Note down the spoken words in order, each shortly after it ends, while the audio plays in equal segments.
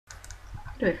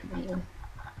Get away from you.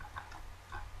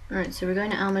 Alright, so we're going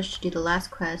to Almash to do the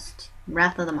last quest,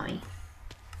 Wrath of the Mummy.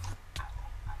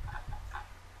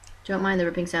 Don't mind the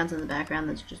ripping sounds in the background,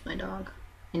 that's just my dog.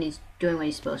 And he's doing what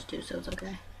he's supposed to, so it's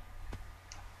okay.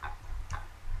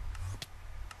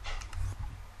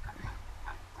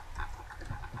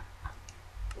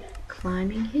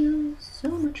 Climbing hills, so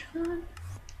much fun.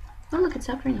 Oh look, it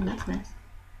stopped raining, that's nice.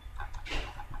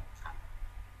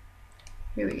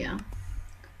 Here we go.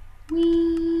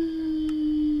 Whee!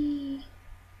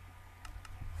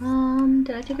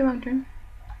 Did I take a wrong turn?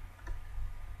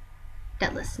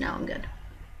 Deadless, now I'm good.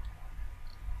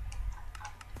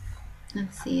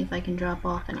 Let's see if I can drop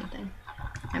off anything.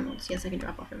 Emeralds, yes I can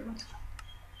drop off emeralds.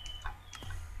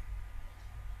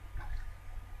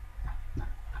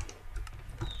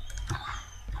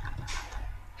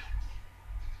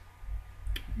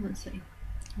 Let's see.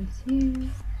 Let's see.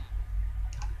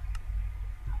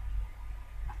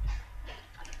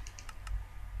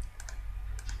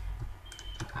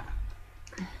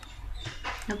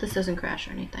 Hope this doesn't crash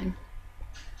or anything.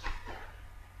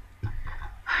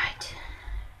 Alright.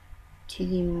 To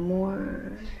the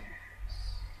moors.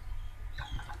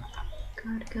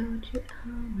 Gotta go to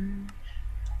Almash.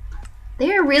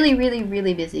 They are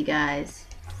really busy, guys.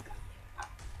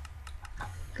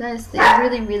 Guys, they're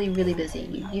really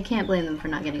busy. You can't blame them for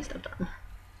not getting stuff done.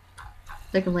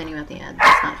 They're complaining about the ads,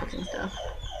 it's not fixing stuff.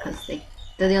 Because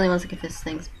they're the only ones that can fix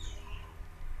things.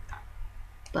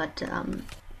 But,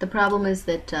 the problem is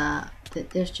that, that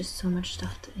there's just so much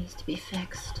stuff that needs to be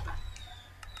fixed.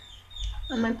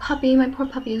 And my poor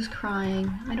puppy is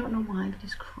crying. I don't know why, but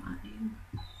he's crying.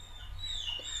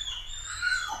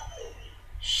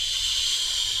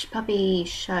 Shh, puppy,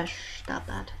 shush, stop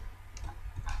that.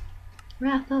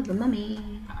 Wrath of the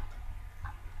Mummy.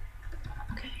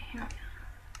 Okay, here we go.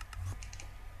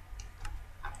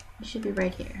 He should be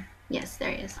right here. Yes, there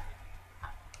he is.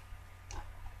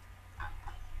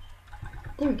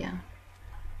 There we go.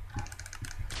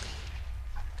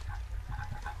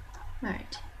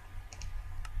 Alright.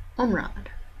 Omrod.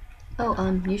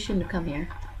 Oh, you shouldn't have come here.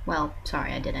 Well,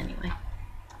 sorry, I did anyway.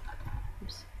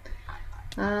 Oops.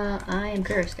 I am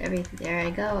cursed. There I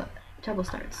go. Trouble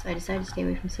starts. I decided to stay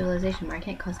away from civilization where I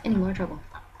can't cause any more trouble.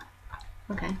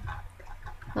 Okay.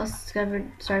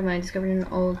 Started when I discovered an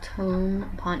old tomb.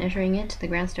 Upon entering it, the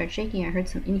ground started shaking. I heard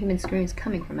some inhuman screams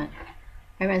coming from it.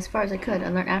 I ran as far as I could. I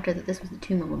learned after that this was the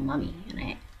tomb of a mummy, and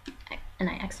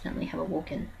I accidentally have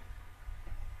awoken.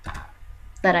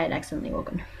 That I had accidentally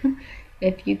woken.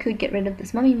 If you could get rid of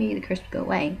this mummy, maybe the curse would go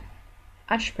away.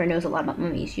 Ashper knows a lot about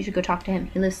mummies. You should go talk to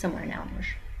him. He lives somewhere in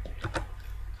Almash.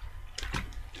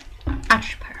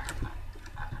 Ashper.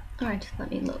 Alright,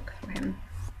 let me look for him.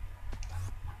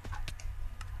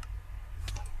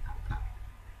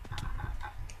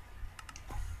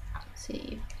 Let's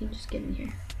see if we can just get in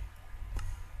here.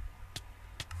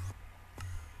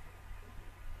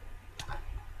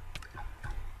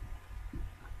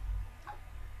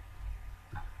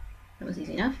 That was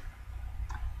easy enough.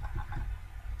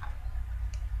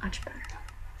 Ashper.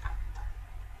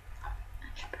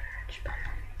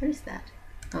 What is that?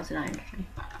 Oh, it's an iron tree.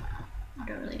 I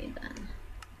don't really need that.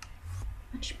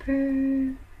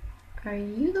 Ashper. Are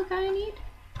you the guy I need?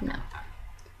 No.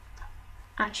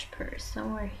 Ashper,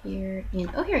 somewhere here in.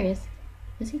 Oh, here he is.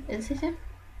 Is this him?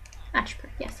 Ashper,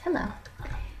 yes, hello.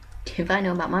 If I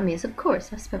know about mummies, of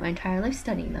course. I've spent my entire life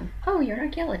studying them. Oh, you're an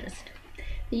archaeologist.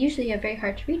 They usually are very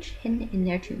hard to reach, hidden in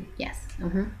their tomb. Yes.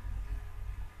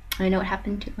 I know what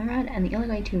happened to Murad, and the only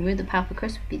way to remove the powerful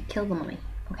curse would be to kill the mummy.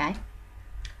 Okay.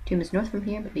 Tomb is north from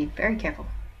here, but be very careful.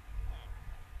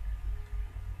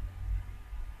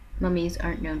 Mummies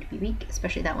aren't known to be weak,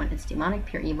 especially that one. It's demonic,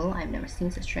 pure evil. I've never seen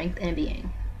such strength in a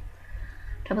being.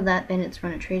 On top of that, bandits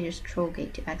run a traitor's troll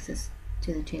gate to access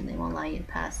to the tomb. They won't allow you to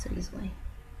pass so easily.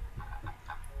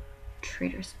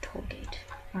 Traitor's toll gate.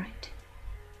 Alright.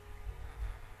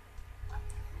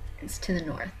 It's to the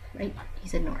north, right? He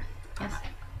said north. Yes?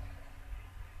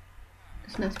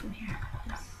 There's notes from here.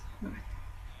 Yes, north.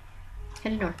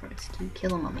 Headed northwards to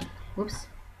kill a mummy. Whoops.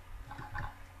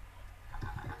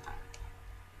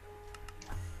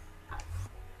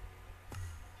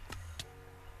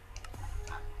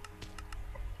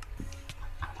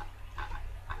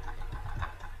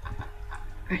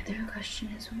 Alright, the real question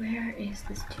is, where is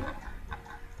this tomb?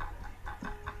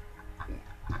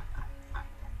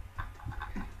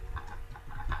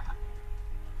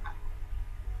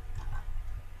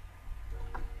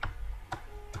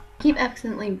 I keep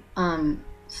accidentally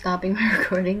stopping my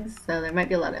recordings, so there might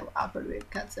be a lot of awkward weird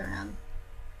cuts around.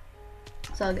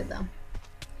 It's all good though.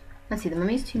 Let's see, the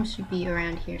mummy's tomb should be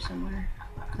around here somewhere.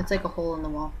 It's like a hole in the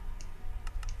wall.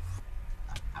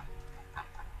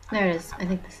 There it is. I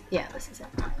think this, yeah, this is it.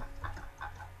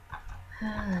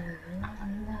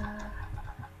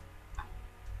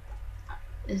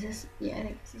 Is this, yeah, I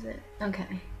think this is it.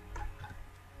 Okay.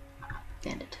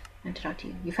 Bandit, I have to talk to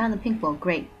you. You found the pink ball,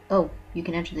 great. Oh, you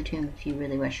can enter the tomb if you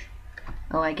really wish.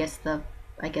 Oh, I guess the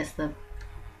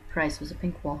price was a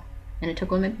pink ball. And it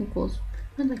took one of my pink balls.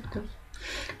 I like those.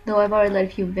 Though I've already let a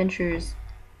few adventurers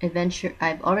enter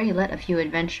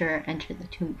the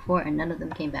tomb before, and none of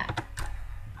them came back.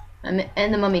 I'm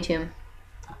in the mummy tomb.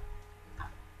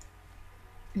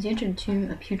 As you enter the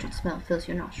tomb, a putrid smell fills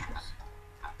your nostrils.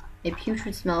 A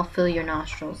putrid smell fills your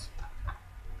nostrils.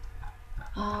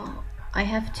 Oh, I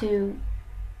have to...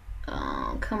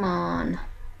 Oh, come on.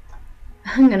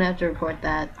 I'm gonna have to report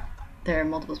that. There are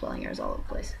multiple spelling errors all over the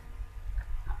place.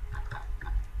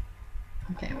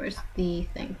 Okay, where's the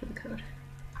thing for the code?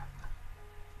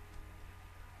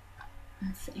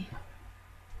 Let's see.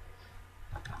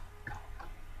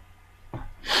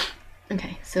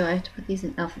 Okay, so I have to put these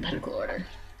in alphabetical order.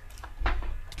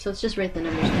 So let's just write the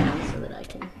numbers down so that I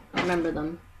can remember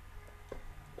them.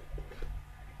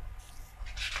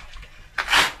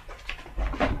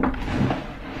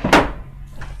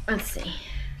 Let's see.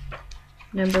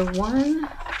 Number 1.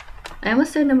 I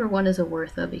almost said number 1 is a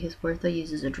Wertha because Wertha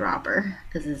uses a dropper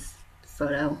as his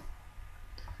photo.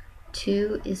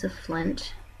 2 is a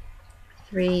flint.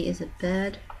 3 is a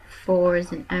bed. 4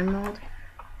 is an emerald.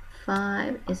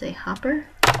 5 is a hopper.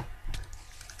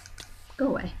 Go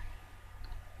away.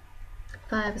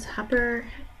 5 is a hopper.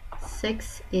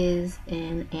 6 is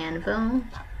an anvil.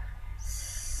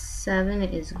 7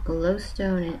 is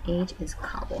glowstone, and 8 is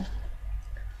cobble.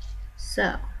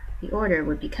 So the order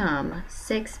would become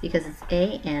 6 because it's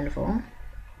A, anvil.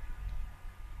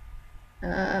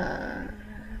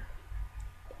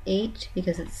 8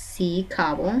 because it's C,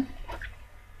 cobble.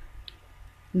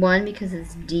 1 because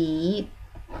it's D,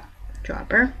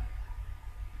 dropper.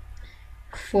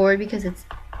 4 because it's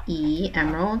E,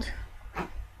 emerald.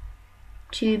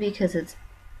 2 because it's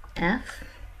F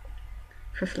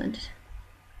for flint.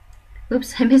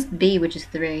 Oops, I missed B, which is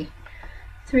 3.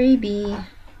 3B.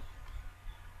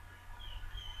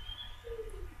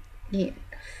 Yeah.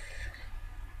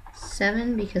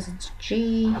 7 because it's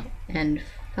G, and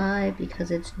 5 because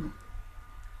it's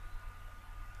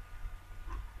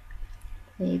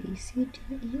A, B, C, D,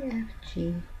 E, F,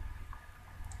 G,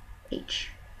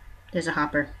 H. There's a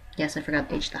hopper. Yes, I forgot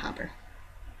H, the hopper.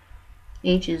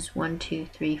 H is 1, 2,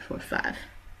 3, 4, 5.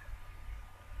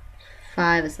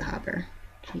 5 is the hopper.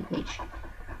 G, H.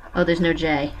 Oh, there's no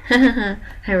J.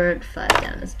 I wrote 5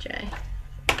 down as J.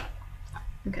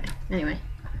 Okay, anyway.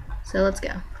 So let's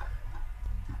go.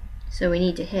 So we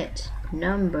need to hit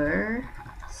number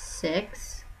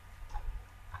 6.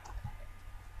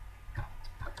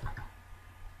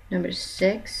 Number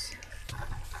 6.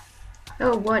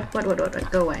 Oh, what? Go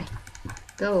away.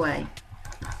 Go away.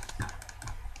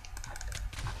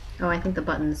 Oh, I think the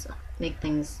buttons make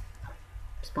things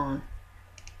spawn.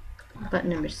 Button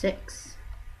number 6.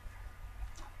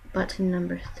 Button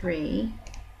number 3.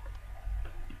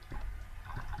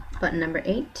 Button number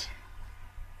 8.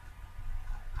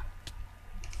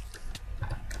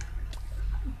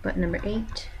 Button number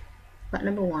 8. Button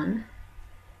number 1.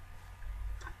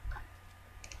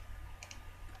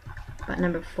 Button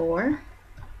number 4.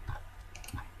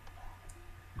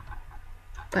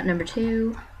 Button number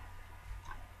 2.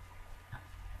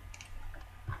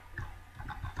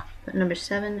 Button number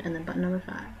 7, and then button number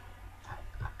 5.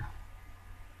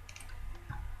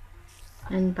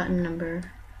 And button number...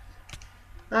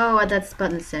 Oh, that's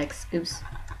button 6. Oops.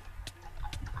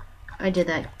 I did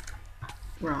that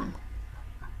wrong.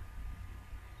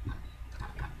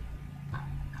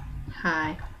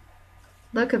 Hi.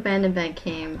 Look, Abandoned Bank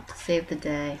came to save the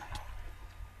day.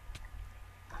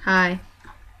 Hi.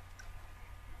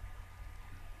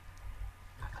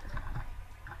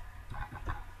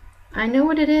 I know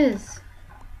what it is.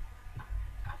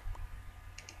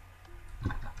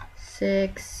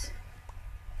 6.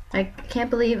 I can't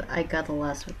believe I got the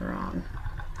last one wrong.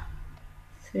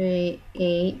 3,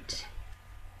 8.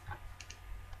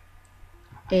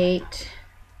 8.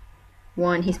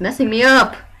 1. He's messing me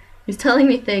up! He's telling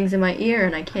me things in my ear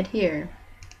and I can't hear.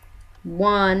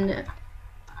 1,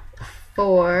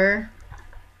 4,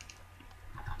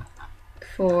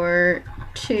 4,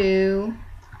 2,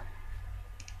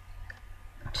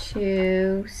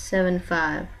 2, 7,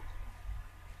 5.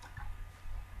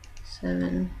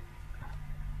 7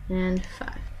 and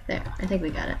 5. There, I think we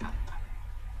got it.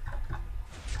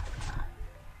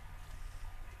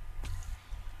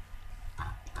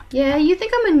 Yeah, you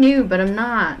think I'm a noob, but I'm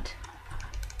not.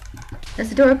 As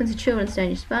the door opens, a chill runs down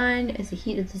your spine as the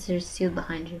heat of the stairs is sealed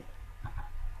behind you.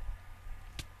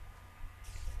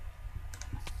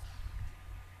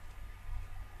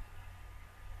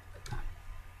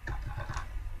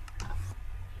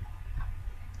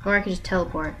 Or I could just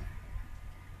teleport.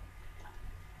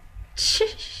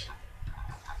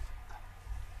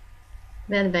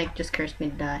 Man, the bank just cursed me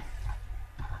to die.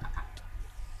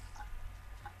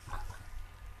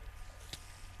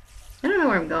 I don't know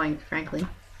where I'm going, frankly.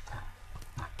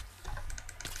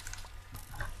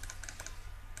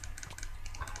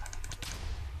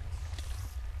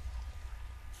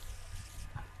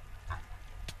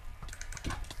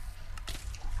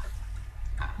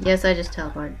 Yes, I just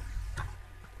teleported.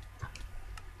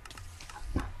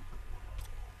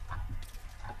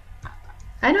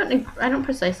 I don't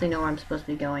precisely know where I'm supposed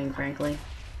to be going, frankly.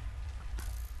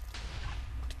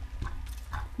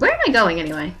 Where am I going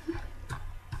anyway?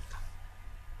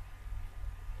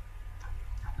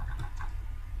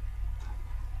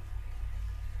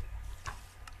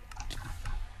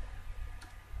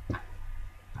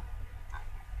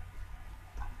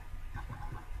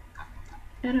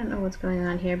 I don't know what's going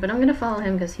on here, but I'm gonna follow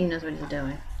him because he knows what he's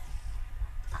doing.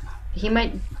 He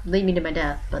might lead me to my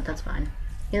death, but that's fine.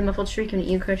 Hear the muffled shriek and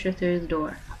you crouch through the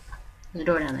door. There's a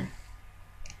door down there.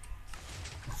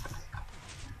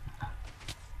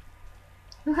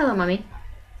 Oh, hello, Mummy.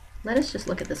 Let us just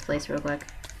look at this place real quick.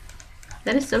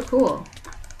 That is so cool.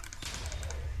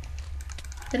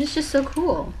 That is just so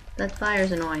cool. That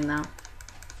fire's annoying, though.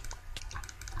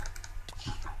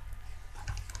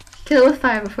 Kill it with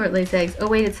fire before it lays eggs. Oh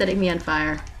wait, it's setting me on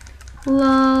fire.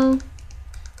 Lol.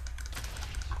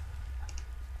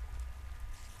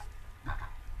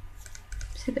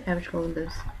 See the average golden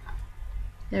boost.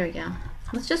 There we go.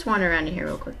 Let's just wander around here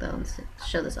real quick though. Let's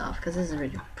show this off because this is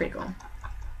really pretty cool.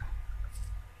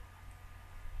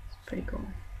 It's pretty cool.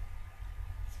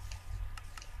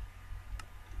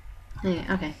 Anyway,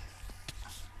 okay.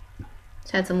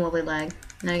 Just had some lovely lag.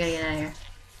 Now I gotta get out of here.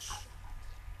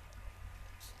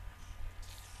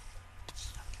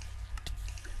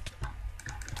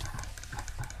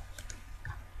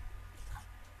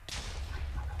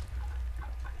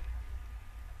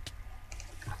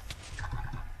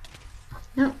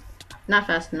 Nope, not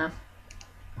fast enough.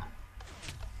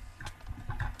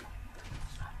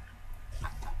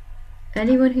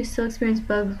 Anyone who still experienced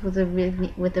bugs with the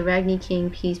Ragni King,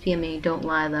 please PM me. Don't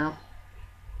lie though.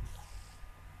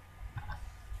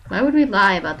 Why would we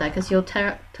lie about that? Because you'll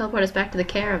teleport us back to the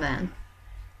caravan.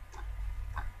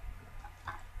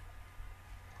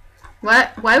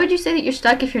 What? Why would you say that you're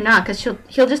stuck if you're not? Because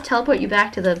he'll just teleport you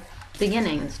back to the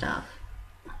beginning and stuff.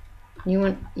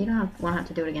 You don't want to have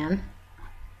to do it again.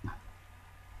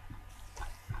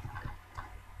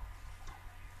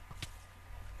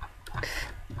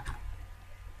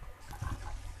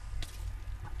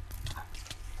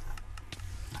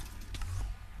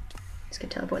 Just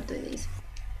gonna teleport through these.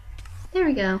 There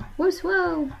we go. Whoops,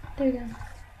 whoa! There we go.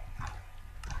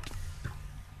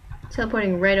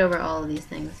 Teleporting right over all of these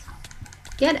things.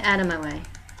 Get out of my way.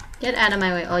 Get out of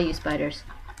my way, all you spiders.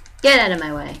 Get out of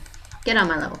my way. Get on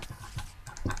my level.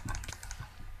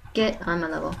 Get on my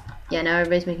level. Yeah, now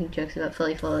everybody's making jokes about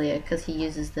Folia because he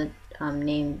uses the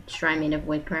name Shrine Maid of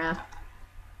WynnCraft.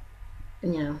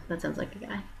 And you know, that sounds like a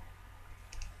guy.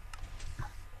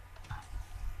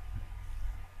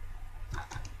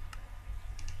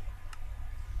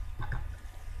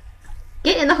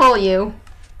 Get in the hole, you!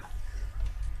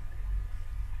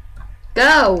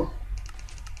 Go!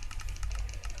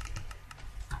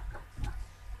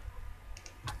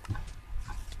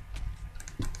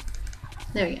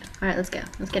 There we go. Alright, let's go.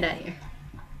 Let's get out of here.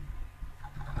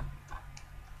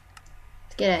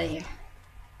 Let's get out of here.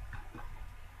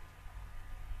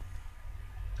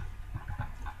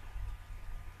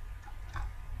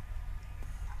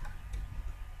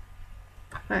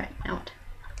 Alright, now what?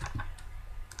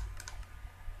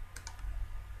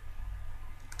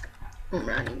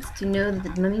 Umra needs to know that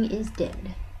the mummy is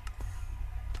dead.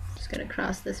 Just gonna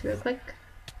cross this real quick.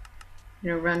 I'm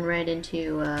gonna run right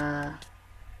into,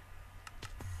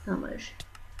 how much?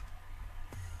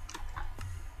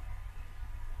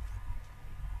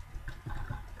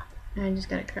 I just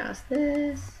gotta cross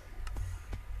this.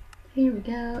 Here we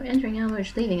go. Entering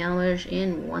Almush, leaving Almush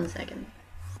in 1 second.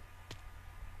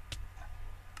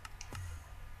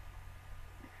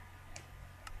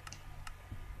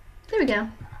 There we go.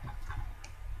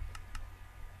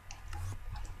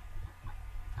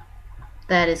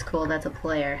 That is cool. That's a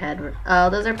player head. Oh,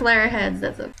 those are player heads.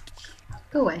 That's a...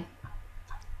 Go away.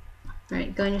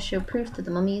 Alright, going to show proof that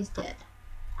the mummy is dead.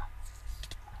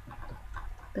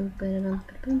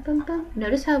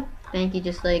 Notice how Banky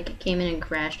just like came in and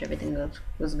crashed everything that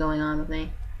was going on with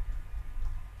me.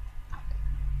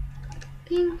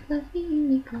 Pink fluffy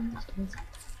unicorns.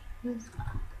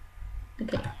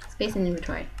 Okay, space and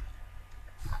inventory.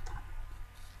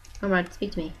 Oh, Rod,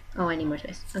 speak to me. Oh, I need more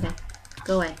space. Okay,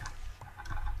 go away.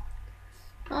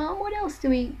 What else do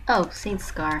we... Oh, Saint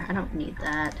Scar. I don't need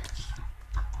that.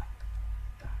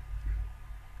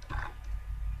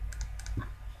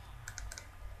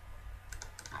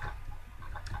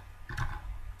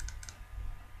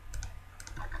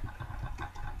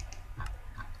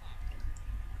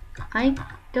 I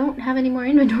don't have any more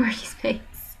inventory space.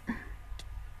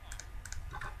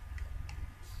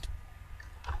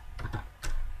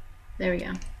 There we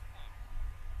go.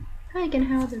 Hi again,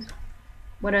 how are those?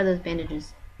 What are those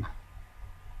bandages?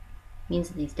 Means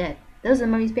that he's dead. Those are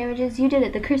Mummy's bandages. You did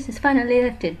it. The curse is finally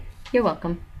lifted. You're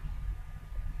welcome.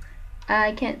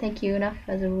 I can't thank you enough.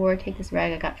 As a reward, take this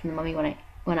rag I got from the mummy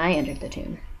when I entered the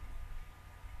tomb.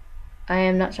 I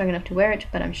am not strong enough to wear it,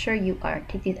 but I'm sure you are.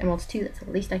 Take these emeralds too. That's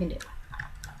the least I can do.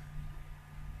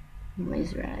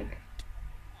 Mummy's rag.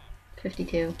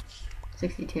 52.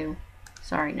 62.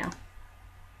 Sorry, no.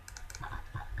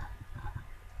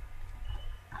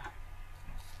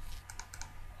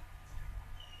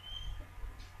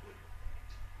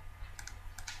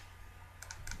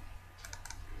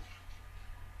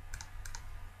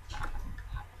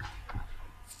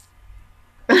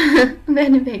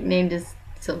 Vandenbeek named his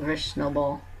silver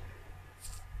snowball.